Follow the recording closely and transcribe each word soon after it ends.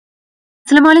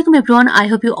Assalamu alaikum everyone, I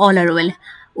hope you all are well.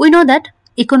 We know that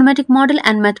econometric model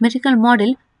and mathematical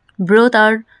model both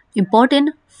are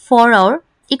important for our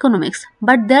economics,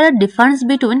 but there are differences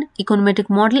between econometric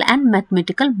model and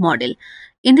mathematical model.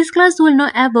 In this class we will know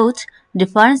about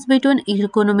difference between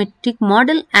econometric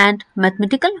model and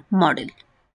mathematical model.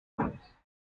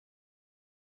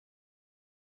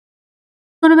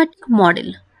 Econometric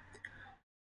model.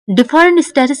 Different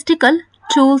statistical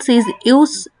tools is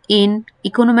used in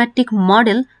econometric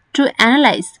model to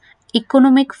analyze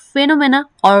economic phenomena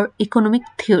or economic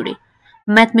theory.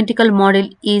 Mathematical model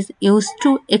is used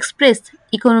to express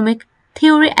economic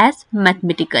theory as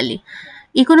mathematically.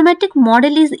 Econometric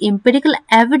model is empirical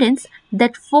evidence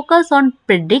that focus on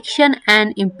prediction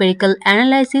and empirical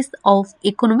analysis of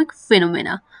economic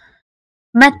phenomena.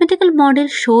 Mathematical model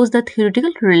shows the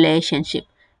theoretical relationship.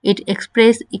 It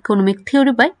expresses economic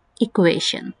theory by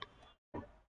equation.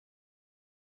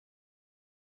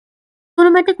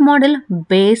 Econometric model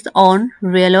based on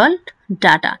real-world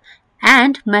data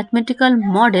and mathematical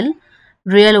model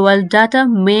real-world data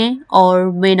may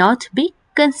or may not be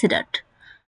considered.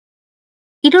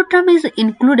 Error term is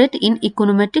included in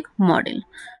econometric model.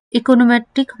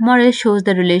 Econometric model shows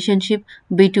the relationship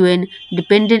between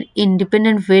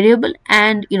dependent-independent variable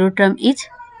and error term is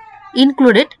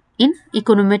included in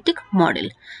econometric model.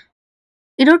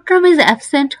 Error term is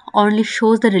absent only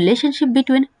shows the relationship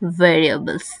between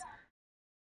variables.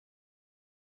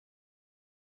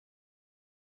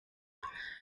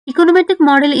 Econometric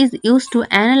model is used to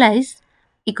analyze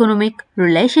economic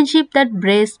relationship that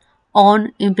based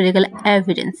on empirical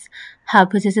evidence,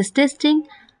 hypothesis testing,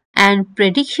 and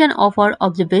prediction of our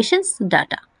observations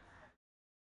data.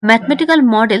 Mathematical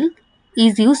model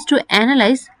is used to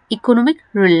analyze economic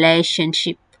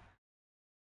relationship.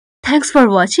 Thanks for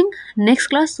watching. Next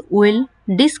class we'll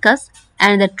discuss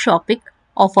another topic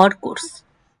of our course.